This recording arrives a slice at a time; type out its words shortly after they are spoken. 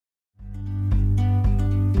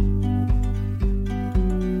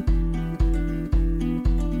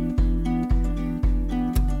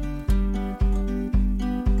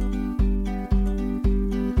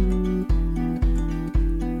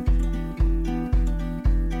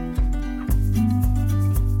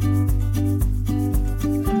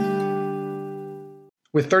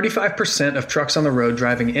With 35% of trucks on the road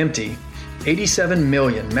driving empty, 87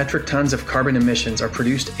 million metric tons of carbon emissions are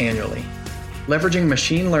produced annually. Leveraging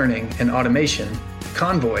machine learning and automation,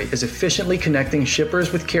 Convoy is efficiently connecting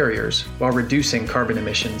shippers with carriers while reducing carbon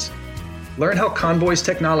emissions. Learn how Convoy's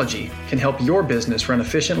technology can help your business run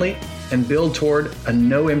efficiently and build toward a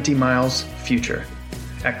no empty miles future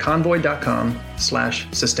at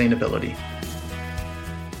convoy.com/sustainability.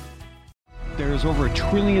 There is over $1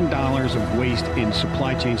 trillion of waste in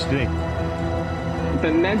supply chains today.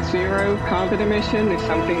 The net zero carbon emission is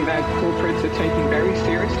something that corporates are taking very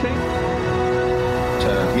seriously.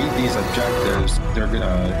 To meet these objectives, they're going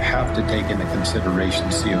to have to take into consideration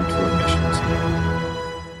CO2 emissions.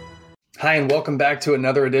 Hi, and welcome back to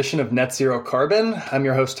another edition of Net Zero Carbon. I'm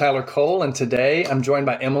your host, Tyler Cole, and today I'm joined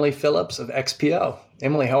by Emily Phillips of XPO.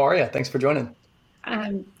 Emily, how are you? Thanks for joining.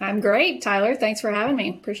 I'm great, Tyler. Thanks for having me.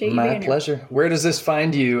 Appreciate you being here. My pleasure. Where does this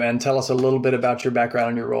find you? And tell us a little bit about your background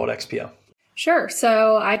and your role at XPO. Sure.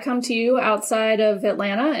 So I come to you outside of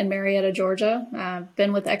Atlanta in Marietta, Georgia. I've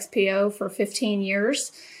been with XPO for 15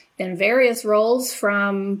 years in various roles,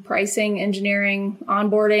 from pricing, engineering,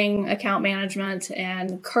 onboarding, account management,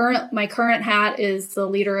 and my current hat is the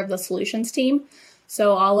leader of the solutions team.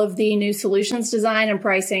 So all of the new solutions design and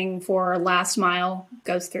pricing for last mile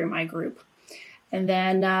goes through my group. And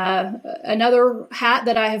then another hat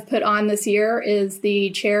that I have put on this year is the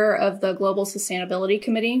chair of the Global Sustainability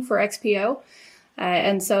Committee for XPO.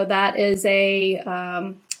 And so that is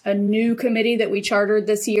a new committee that we chartered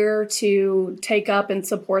this year to take up and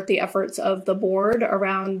support the efforts of the board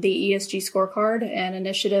around the ESG scorecard and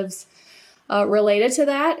initiatives related to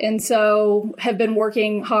that. And so have been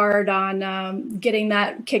working hard on getting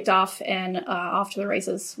that kicked off and off to the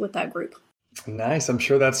races with that group. Nice. I'm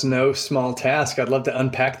sure that's no small task. I'd love to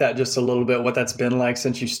unpack that just a little bit, what that's been like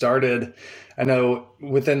since you started. I know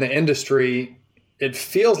within the industry, it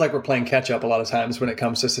feels like we're playing catch up a lot of times when it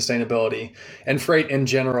comes to sustainability. And freight in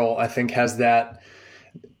general, I think, has that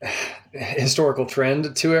historical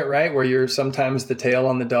trend to it, right? Where you're sometimes the tail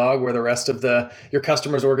on the dog, where the rest of your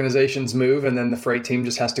customers' organizations move, and then the freight team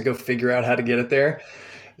just has to go figure out how to get it there.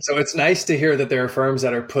 So it's nice to hear that there are firms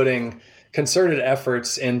that are putting concerted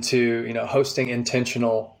efforts into, hosting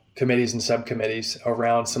intentional committees and subcommittees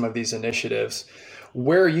around some of these initiatives.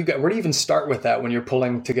 Where do you even start with that when you're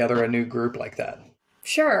pulling together a new group like that?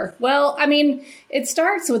 Sure. Well, it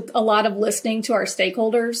starts with a lot of listening to our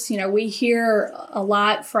stakeholders. We hear a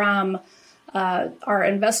lot from our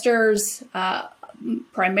investors,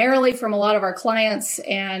 primarily from a lot of our clients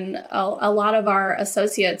and a lot of our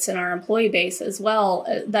associates and our employee base as well,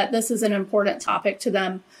 that this is an important topic to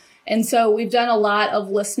them. And so we've done a lot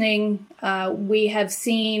of listening. We have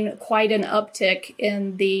seen quite an uptick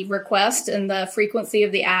in the request and the frequency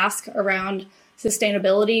of the ask around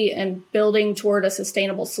sustainability and building toward a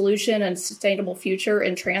sustainable solution and sustainable future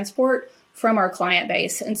in transport from our client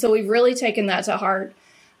base. And so we've really taken that to heart.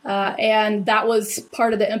 And that was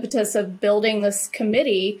part of the impetus of building this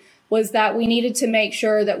committee, was that we needed to make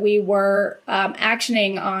sure that we were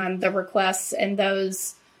actioning on the requests and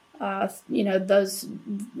those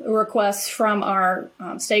requests from our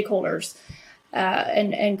stakeholders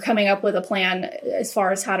and coming up with a plan as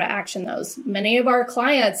far as how to action those. Many of our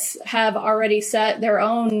clients have already set their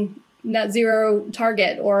own net zero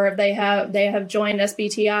target, or they have joined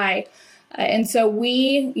SBTI. And so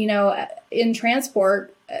we, in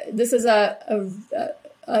transport, this is a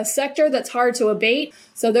sector that's hard to abate.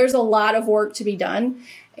 So there's a lot of work to be done.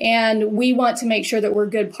 And we want to make sure that we're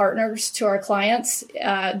good partners to our clients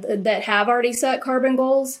that have already set carbon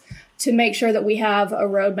goals, to make sure that we have a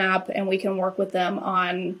roadmap and we can work with them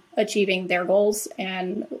on achieving their goals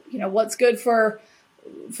and, what's good for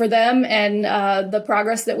them, and the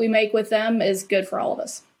progress that we make with them is good for all of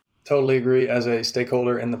us. Totally agree. As a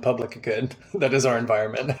stakeholder in the public good, that is our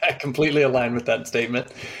environment. I completely align with that statement.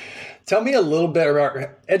 Tell me a little bit about,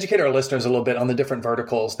 educate our listeners a little bit on the different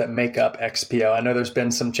verticals that make up XPO. I know there's been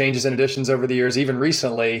some changes and additions over the years, even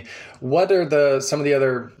recently. What are some of the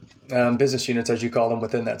other business units, as you call them,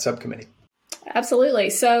 within that subcommittee? Absolutely.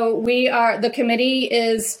 So the committee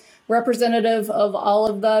is representative of all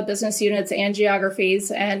of the business units and geographies,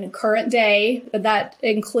 and current day, that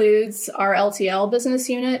includes our LTL business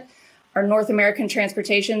unit, our North American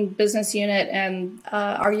Transportation business unit, and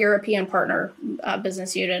our European partner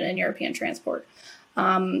business unit and European transport.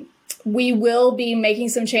 We will be making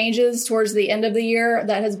some changes towards the end of the year.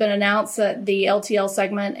 That has been announced that the LTL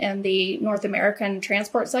segment and the North American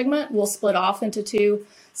transport segment will split off into two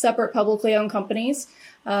separate publicly owned companies.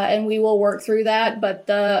 And we will work through that. But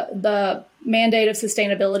the mandate of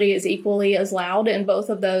sustainability is equally as loud in both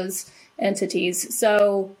of those entities.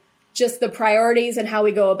 So just the priorities and how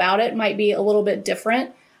we go about it might be a little bit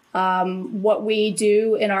different. What we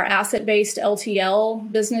do in our asset-based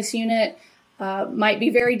LTL business unit might be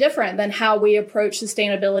very different than how we approach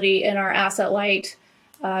sustainability in our asset-light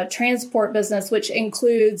transport business, which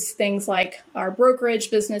includes things like our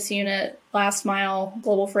brokerage business unit, last mile,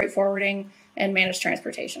 global freight forwarding, and managed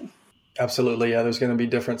transportation. Absolutely. Yeah, there's going to be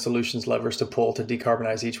different solutions levers to pull to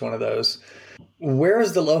decarbonize each one of those. Where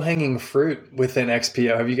is the low-hanging fruit within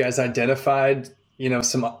XPO? Have you guys identified,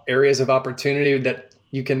 some areas of opportunity that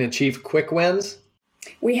you can achieve quick wins?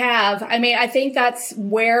 We have. I mean, I think that's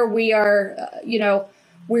where we are,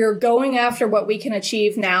 we're going after what we can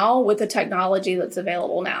achieve now with the technology that's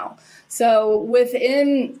available now. So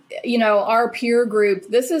within, our peer group,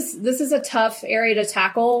 this is a tough area to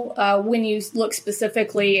tackle when you look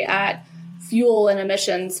specifically at fuel and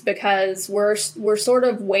emissions, because we're sort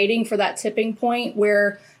of waiting for that tipping point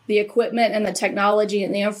where the equipment and the technology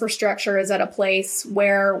and the infrastructure is at a place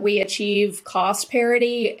where we achieve cost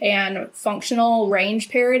parity and functional range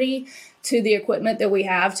parity to the equipment that we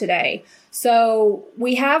have today. So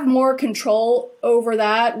we have more control over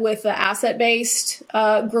that with the asset-based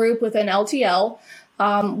group within LTL.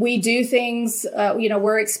 We do things,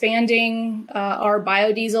 we're expanding our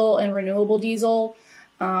biodiesel and renewable diesel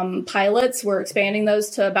pilots. We're expanding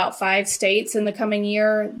those to about 5 states in the coming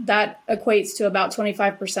year. That equates to about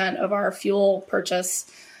 25% of our fuel purchase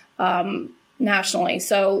nationally.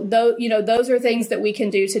 So, those are things that we can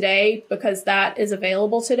do today because that is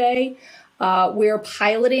available today. We're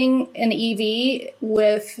piloting an EV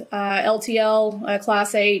with LTL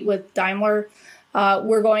Class 8 with Daimler.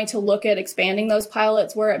 We're going to look at expanding those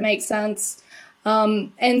pilots where it makes sense.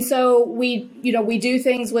 And so we do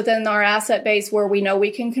things within our asset base where we know we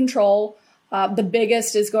can control. The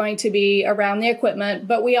biggest is going to be around the equipment,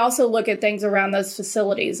 but we also look at things around those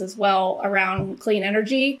facilities as well, around clean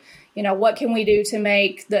energy. What can we do to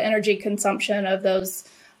make the energy consumption of those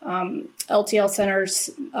LTL centers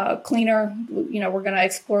cleaner? We're going to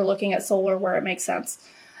explore looking at solar where it makes sense.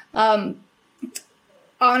 On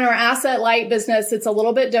our asset light business, it's a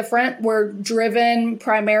little bit different. We're driven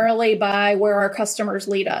primarily by where our customers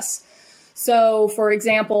lead us. So, for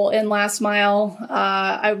example, in last mile,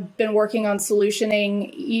 I've been working on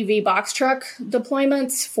solutioning EV box truck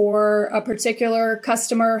deployments for a particular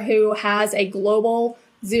customer who has a global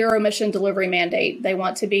zero emission delivery mandate. They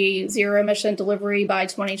want to be zero emission delivery by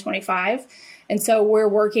 2025. And so we're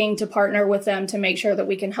working to partner with them to make sure that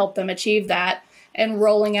we can help them achieve that, and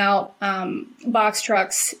rolling out box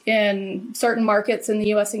trucks in certain markets in the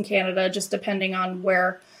U.S. and Canada, just depending on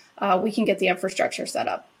where we can get the infrastructure set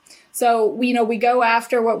up. So, we go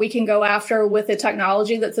after what we can go after with the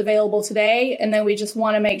technology that's available today, and then we just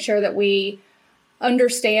want to make sure that we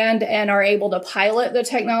understand and are able to pilot the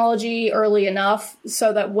technology early enough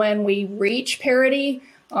so that when we reach parity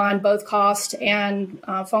on both cost and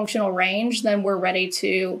functional range, then we're ready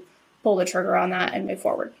to pull the trigger on that and move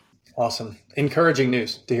forward. Awesome. Encouraging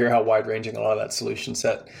news to hear how wide-ranging a lot of that solution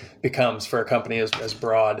set becomes for a company as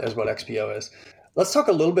broad as what XPO is. Let's talk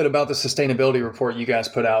a little bit about the sustainability report you guys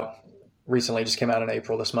put out recently. Just came out in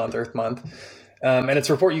April this month, Earth Month. And it's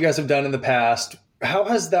a report you guys have done in the past. How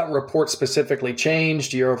has that report specifically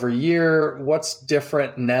changed year over year? What's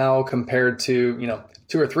different now compared to,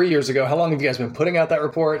 2 or 3 years ago? How long have you guys been putting out that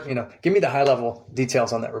report? Give me the high-level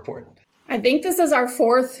details on that report. I think this is our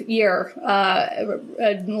 4th year.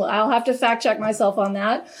 I'll have to fact check myself on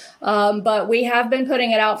that. But we have been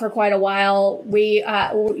putting it out for quite a while.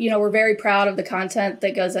 We're very proud of the content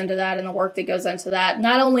that goes into that and the work that goes into that,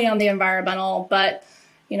 not only on the environmental, but,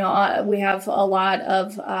 we have a lot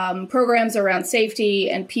of programs around safety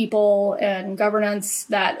and people and governance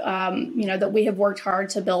that, that we have worked hard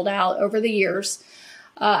to build out over the years.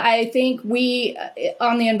 I think we,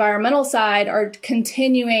 on the environmental side, are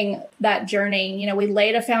continuing that journey. We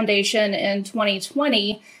laid a foundation in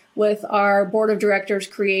 2020 with our board of directors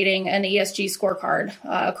creating an ESG scorecard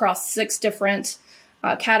across 6 different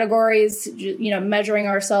categories, measuring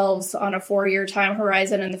ourselves on a 4-year time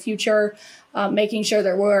horizon in the future, making sure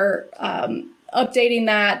that we're updating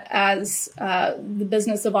that as the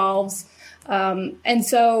business evolves. And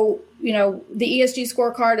so, the ESG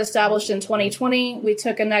scorecard established in 2020, we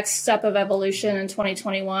took a next step of evolution in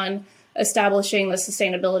 2021, establishing the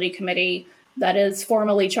sustainability committee that is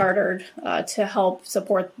formally chartered to help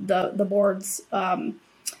support the board's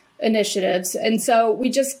initiatives. And so we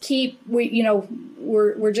just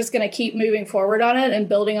we're just going to keep moving forward on it and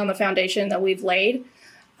building on the foundation that we've laid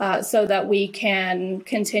so that we can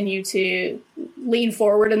continue to lean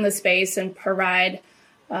forward in the space and provide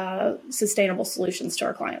sustainable solutions to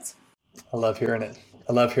our clients. I love hearing it.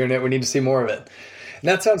 We need to see more of it. And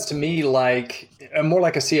that sounds to me like more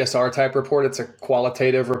like a CSR type report. It's a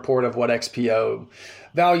qualitative report of what XPO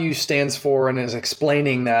value stands for and is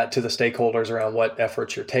explaining that to the stakeholders around what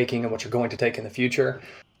efforts you're taking and what you're going to take in the future.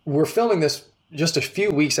 We're filming this just a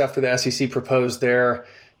few weeks after the SEC proposed their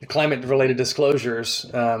climate-related disclosures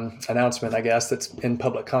announcement, I guess, that's in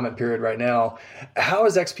public comment period right now. How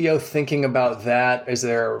is XPO thinking about that? Is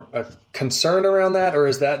there a concern around that, or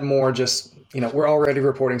is that more just, we're already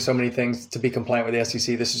reporting so many things to be compliant with the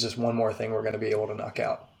SEC. This is just one more thing we're going to be able to knock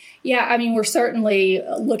out. Yeah, I mean, we're certainly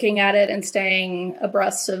looking at it and staying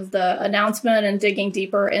abreast of the announcement and digging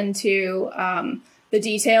deeper into the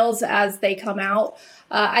details as they come out.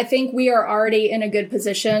 I think we are already in a good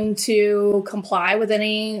position to comply with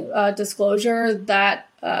any disclosure that,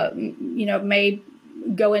 may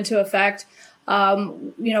go into effect.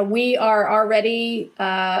 We are already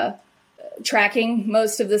tracking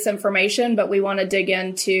most of this information, but we want to dig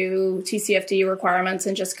into TCFD requirements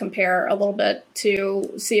and just compare a little bit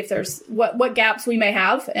to see if there's what gaps we may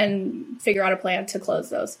have and figure out a plan to close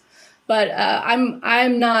those. But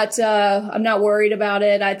I'm not worried about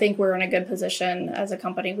it. I think we're in a good position as a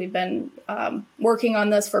company. We've been working on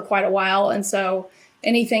this for quite a while, and so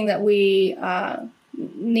anything that we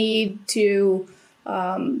need to,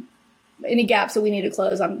 any gaps that we need to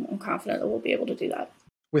close, I'm confident that we'll be able to do that.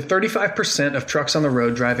 With 35% of trucks on the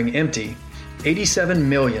road driving empty, 87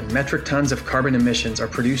 million metric tons of carbon emissions are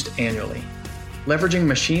produced annually. Leveraging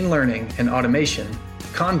machine learning and automation,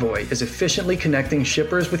 Convoy is efficiently connecting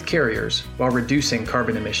shippers with carriers while reducing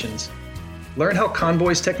carbon emissions. Learn how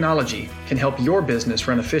Convoy's technology can help your business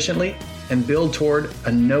run efficiently and build toward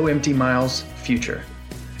a no empty miles future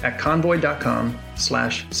at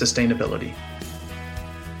convoy.com/sustainability.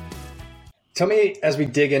 Tell me, as we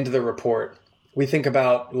dig into the report, we think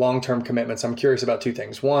about long-term commitments. I'm curious about two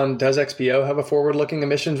things. One, does XPO have a forward-looking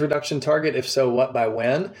emissions reduction target? If so, what by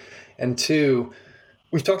when? And two,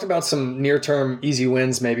 we've talked about some near-term easy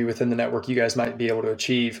wins maybe within the network you guys might be able to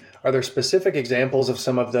achieve. Are there specific examples of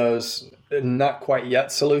some of those not quite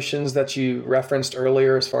yet solutions that you referenced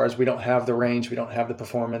earlier as far as we don't have the range, we don't have the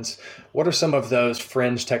performance? What are some of those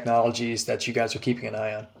fringe technologies that you guys are keeping an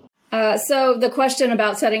eye on? So the question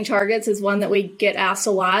about setting targets is one that we get asked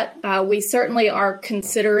a lot. We certainly are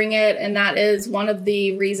considering it, and that is one of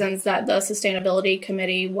the reasons that the Sustainability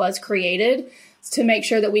Committee was created, to make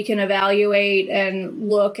sure that we can evaluate and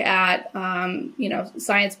look at,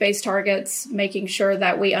 science-based targets, making sure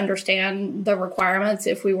that we understand the requirements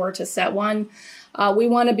if we were to set one. We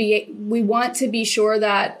want to be sure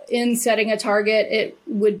that in setting a target, it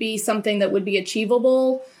would be something that would be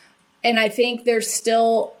achievable. And I think there's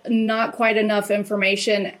still not quite enough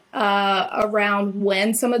information around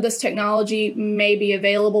when some of this technology may be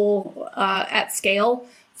available at scale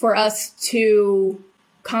for us to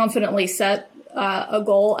confidently set a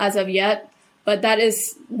goal as of yet. But that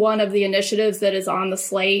is one of the initiatives that is on the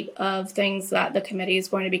slate of things that the committee is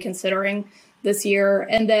going to be considering this year.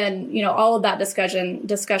 And then, all of that discussion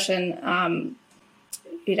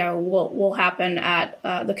will happen at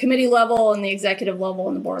the committee level and the executive level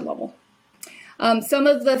and the board level. Some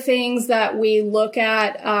of the things that we look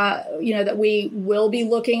at, that we will be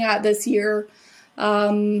looking at this year,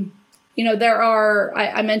 there are,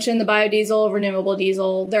 I mentioned the biodiesel, renewable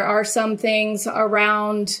diesel. There are some things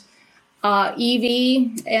around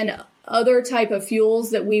EV and other type of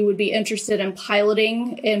fuels that we would be interested in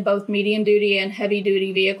piloting in both medium duty and heavy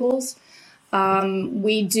duty vehicles.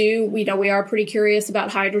 We are pretty curious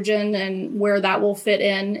about hydrogen and where that will fit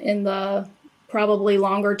in the probably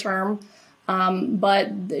longer term, but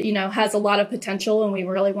has a lot of potential, and we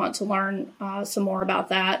really want to learn some more about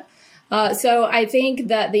that. So I think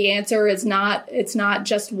that the answer is it's not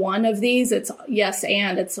just one of these. It's yes,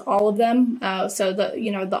 and it's all of them.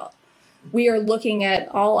 We are looking at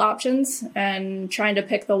all options and trying to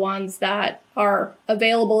pick the ones that are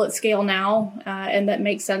available at scale now and that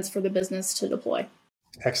make sense for the business to deploy.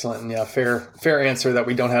 Excellent. And yeah, fair answer that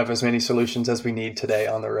we don't have as many solutions as we need today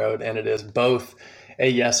on the road. And it is both a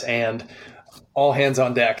yes and all hands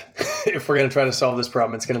on deck. If we're going to try to solve this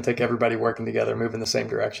problem, it's going to take everybody working together, moving the same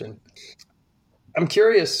direction. I'm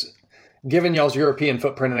curious, given y'all's European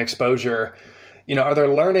footprint and exposure, are there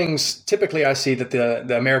learnings? Typically, I see that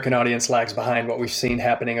the American audience lags behind what we've seen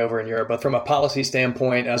happening over in Europe, but from a policy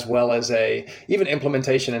standpoint, as well as even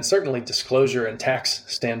implementation and certainly disclosure and tax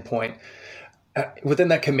standpoint, within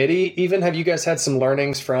that committee, even have you guys had some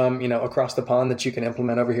learnings from, across the pond that you can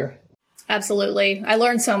implement over here? Absolutely. I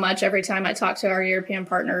learn so much every time I talk to our European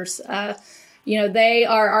partners. They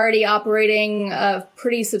are already operating a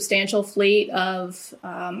pretty substantial fleet of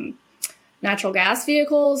natural gas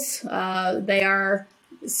vehicles. They are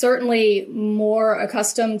certainly more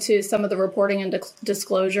accustomed to some of the reporting and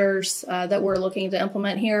disclosures that we're looking to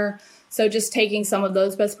implement here. So just taking some of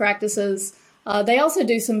those best practices. They also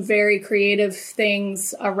do some very creative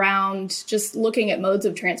things around just looking at modes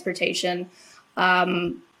of transportation.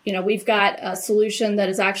 We've got a solution that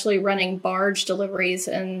is actually running barge deliveries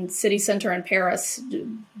in city center in Paris,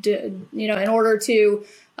 in order to,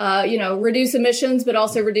 reduce emissions, but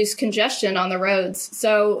also reduce congestion on the roads.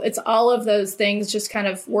 So it's all of those things, just kind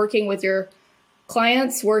of working with your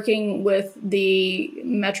clients, working with the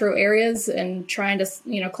metro areas and trying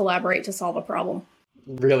to, collaborate to solve a problem.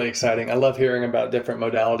 Really exciting. I love hearing about different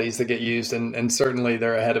modalities that get used, and certainly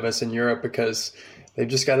they're ahead of us in Europe because they've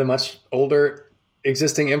just got a much older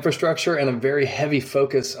existing infrastructure and a very heavy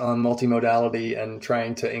focus on multimodality and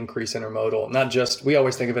trying to increase intermodal. Not just, we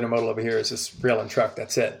always think of intermodal over here as just rail and truck,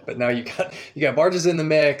 that's it. But now you got barges in the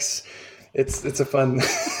mix. It's a fun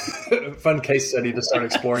fun case study to start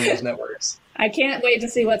exploring those networks. I can't wait to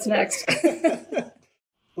see what's next.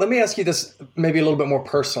 Let me ask you this, maybe a little bit more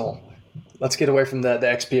personal. Let's get away from the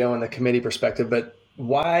XPO and the committee perspective, but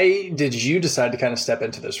why did you decide to kind of step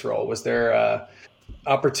into this role? Was there a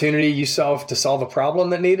opportunity you saw to solve a problem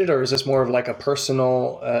that needed, or is this more of like a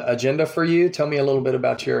personal agenda for you? Tell me a little bit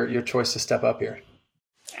about your choice to step up here.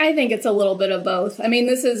 I think it's a little bit of both. I mean,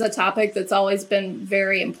 this is a topic that's always been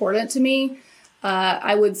very important to me.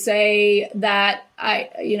 I would say that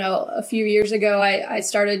a few years ago, I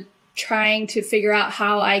started trying to figure out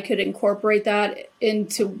how I could incorporate that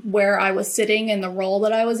into where I was sitting in the role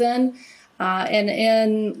that I was in.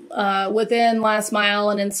 Within last mile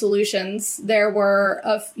and in solutions, there were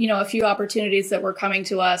a few opportunities that were coming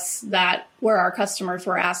to us where our customers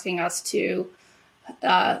were asking us to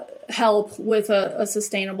help with a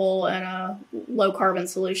sustainable and a low carbon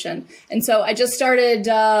solution. And so I just started,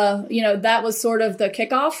 that was sort of the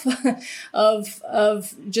kickoff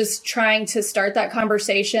of just trying to start that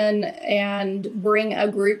conversation and bring a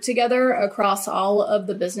group together across all of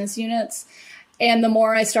the business units. And the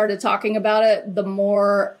more I started talking about it, the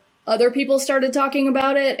more other people started talking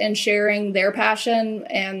about it and sharing their passion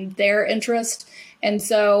and their interest. And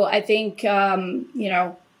so I think,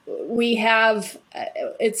 we have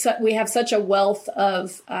such a wealth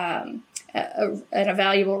of and a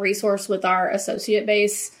valuable resource with our associate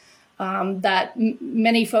base that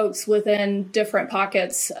many folks within different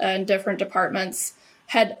pockets and different departments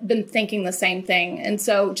had been thinking the same thing. And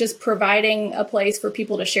so just providing a place for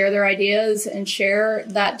people to share their ideas and share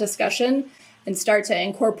that discussion and start to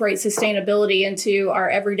incorporate sustainability into our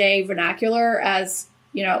everyday vernacular as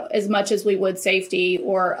much as we would safety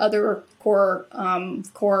or other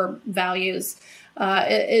core values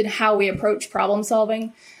in how we approach problem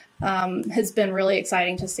solving has been really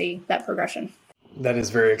exciting to see that progression. That is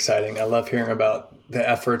very exciting. I love hearing about the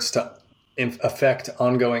efforts to affect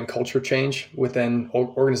ongoing culture change within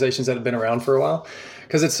organizations that have been around for a while,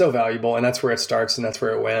 because it's so valuable, and that's where it starts and that's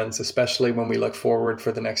where it wins, especially when we look forward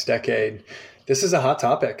for the next decade. This is a hot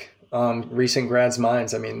topic on recent grads'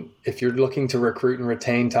 minds. I mean, if you're looking to recruit and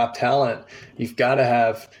retain top talent, you've got to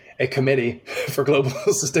have a committee for global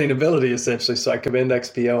sustainability, essentially. So I commend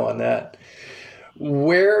XPO on that.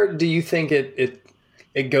 Where do you think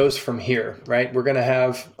it goes from here, right? We're going to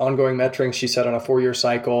have ongoing metrics, she said, on a 4-year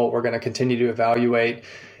cycle. We're going to continue to evaluate.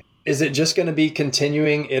 Is it just going to be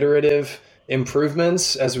continuing iterative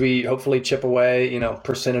improvements as we hopefully chip away,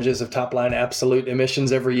 percentages of top line absolute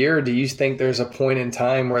emissions every year? Or do you think there's a point in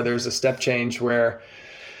time where there's a step change where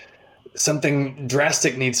something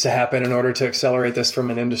drastic needs to happen in order to accelerate this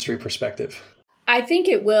from an industry perspective? I think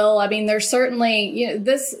it will. I mean, there's certainly,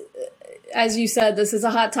 this, as you said, this is a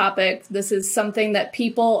hot topic. This is something that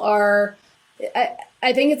people are,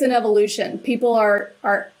 I think it's an evolution. People are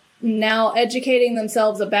now educating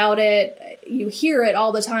themselves about it. You hear it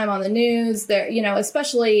all the time on the news. There,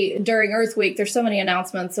 especially during Earth Week, there's so many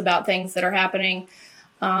announcements about things that are happening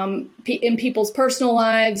in people's personal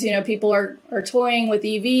lives. People are toying with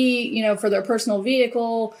EV, for their personal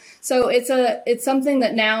vehicle. So it's something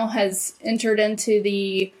that now has entered into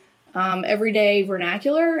the everyday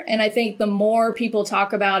vernacular. And I think the more people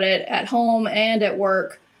talk about it at home and at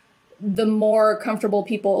work, the more comfortable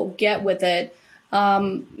people get with it.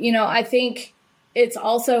 I think it's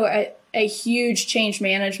also a huge change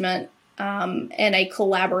management and a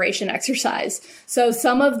collaboration exercise. So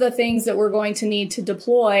some of the things that we're going to need to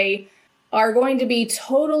deploy are going to be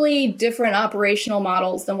totally different operational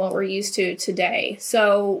models than what we're used to today.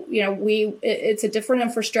 So, it's a different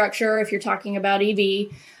infrastructure if you're talking about EV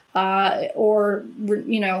or,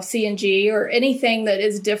 CNG or anything that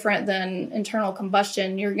is different than internal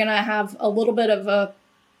combustion. You're going to have a little bit of a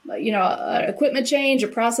an equipment change, a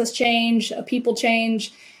process change, a people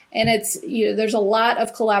change. And there's a lot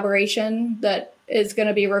of collaboration that is going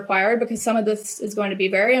to be required because some of this is going to be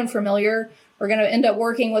very unfamiliar. We're going to end up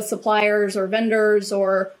working with suppliers or vendors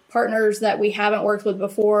or partners that we haven't worked with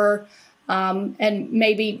before, and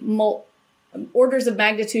maybe orders of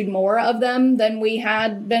magnitude more of them than we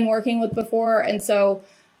had been working with before. And so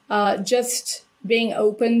just being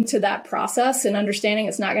open to that process and understanding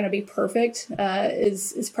it's not going to be perfect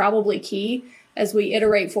is probably key as we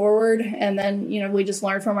iterate forward. And then, we just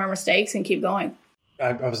learn from our mistakes and keep going.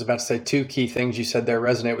 I was about to say two key things you said there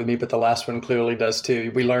resonate with me, but the last one clearly does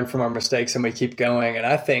too. We learn from our mistakes and we keep going. And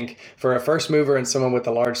I think for a first mover and someone with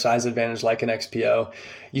a large size advantage like an XPO,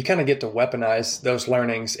 you kind of get to weaponize those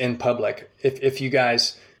learnings in public. If you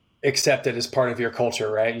guys accept it as part of your culture,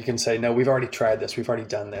 right? You can say, no, we've already tried this. We've already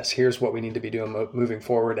done this. Here's what we need to be doing moving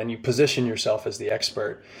forward. And you position yourself as the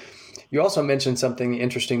expert. You also mentioned something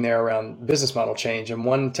interesting there around business model change. And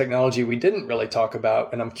one technology we didn't really talk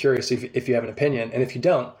about, and I'm curious if you have an opinion, and if you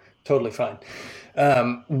don't, totally fine.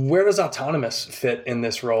 Where does autonomous fit in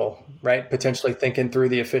this role, right? Potentially thinking through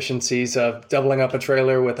the efficiencies of doubling up a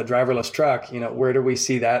trailer with a driverless truck, where do we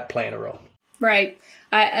see that playing a role? Right.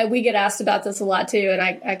 We get asked about this a lot too, and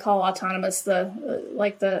I call autonomous the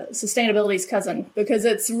sustainability's cousin because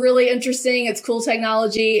it's really interesting. It's cool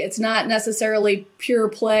technology. It's not necessarily pure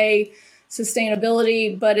play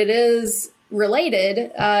sustainability, but it is related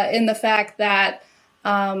in the fact that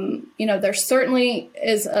there certainly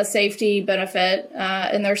is a safety benefit,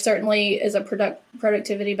 and there certainly is a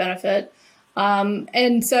productivity benefit,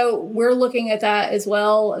 and so we're looking at that as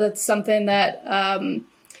well. That's something that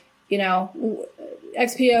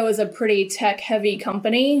XPO is a pretty tech-heavy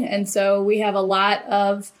company, and so we have a lot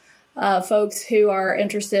of folks who are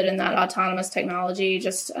interested in that autonomous technology,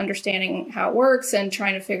 just understanding how it works and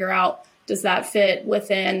trying to figure out, does that fit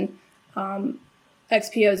within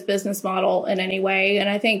XPO's business model in any way? And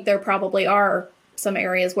I think there probably are some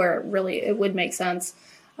areas where it would make sense.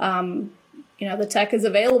 The tech is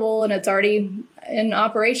available and it's already in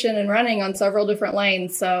operation and running on several different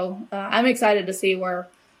lanes. So I'm excited to see where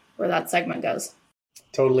that segment goes.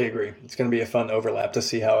 Totally agree. It's going to be a fun overlap to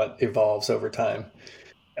see how it evolves over time.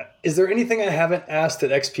 Is there anything I haven't asked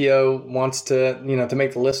that XPO wants to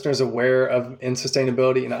make the listeners aware of in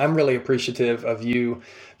sustainability? I'm really appreciative of you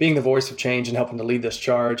being the voice of change and helping to lead this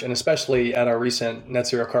charge, and especially at our recent Net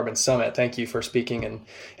Zero Carbon Summit. Thank you for speaking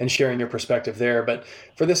and sharing your perspective there. But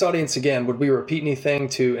for this audience, again, would we repeat anything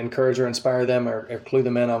to encourage or inspire them or clue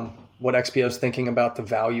them in on what XPO is thinking about the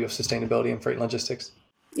value of sustainability in freight and logistics?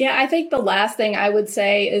 Yeah, I think the last thing I would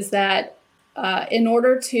say is that in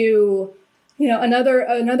order to,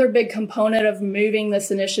 another big component of moving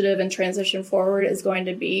this initiative and transition forward is going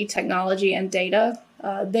to be technology and data.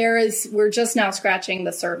 We're just now scratching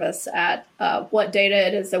the surface at what data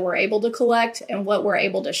it is that we're able to collect and what we're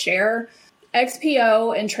able to share.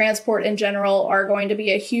 XPO and transport in general are going to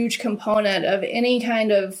be a huge component of any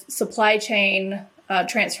kind of supply chain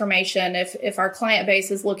transformation. If our client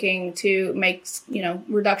base is looking to make,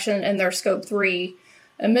 reduction in their scope 3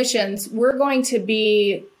 emissions, we're going to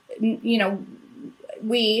be,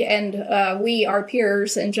 our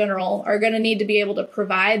peers in general are going to need to be able to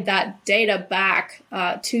provide that data back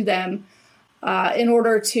to them in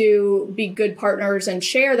order to be good partners and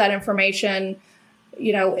share that information.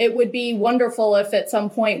 It would be wonderful if at some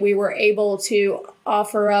point we were able to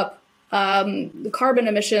offer up the carbon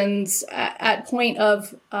emissions at point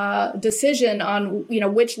of decision on,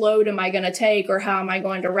 which load am I going to take or how am I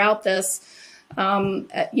going to route this,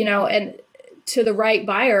 and to the right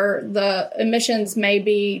buyer, the emissions may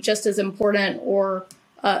be just as important or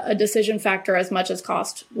a decision factor as much as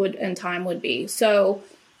cost would and time would be. So,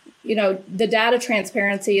 the data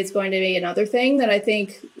transparency is going to be another thing that I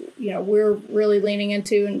think, we're really leaning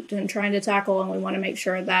into and trying to tackle. And we want to make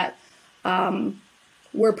sure that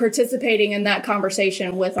we're participating in that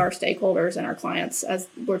conversation with our stakeholders and our clients as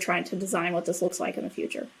we're trying to design what this looks like in the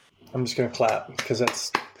future. I'm just going to clap because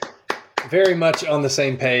that's very much on the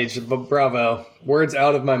same page. But bravo, words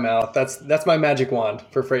out of my mouth. That's my magic wand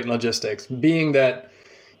for freight and logistics. Being that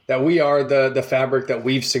we are the fabric that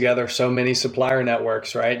weaves together so many supplier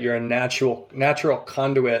networks, right? You're a natural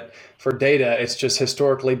conduit for data. It's just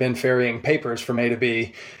historically been ferrying papers from A to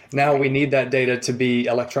B. Now we need that data to be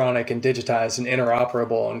electronic and digitized and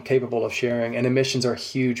interoperable and capable of sharing. And emissions are a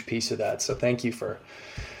huge piece of that. So thank you for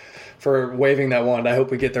waving that wand. I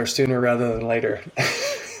hope we get there sooner rather than later.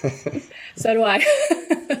 So do I.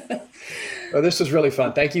 Well, this was really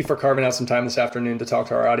fun. Thank you for carving out some time this afternoon to talk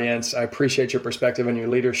to our audience. I appreciate your perspective and your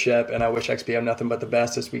leadership, and I wish XPO nothing but the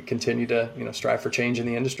best as we continue to strive for change in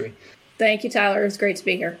the industry. Thank you, Tyler. It was great to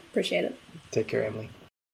be here. Appreciate it. Take care, Emily.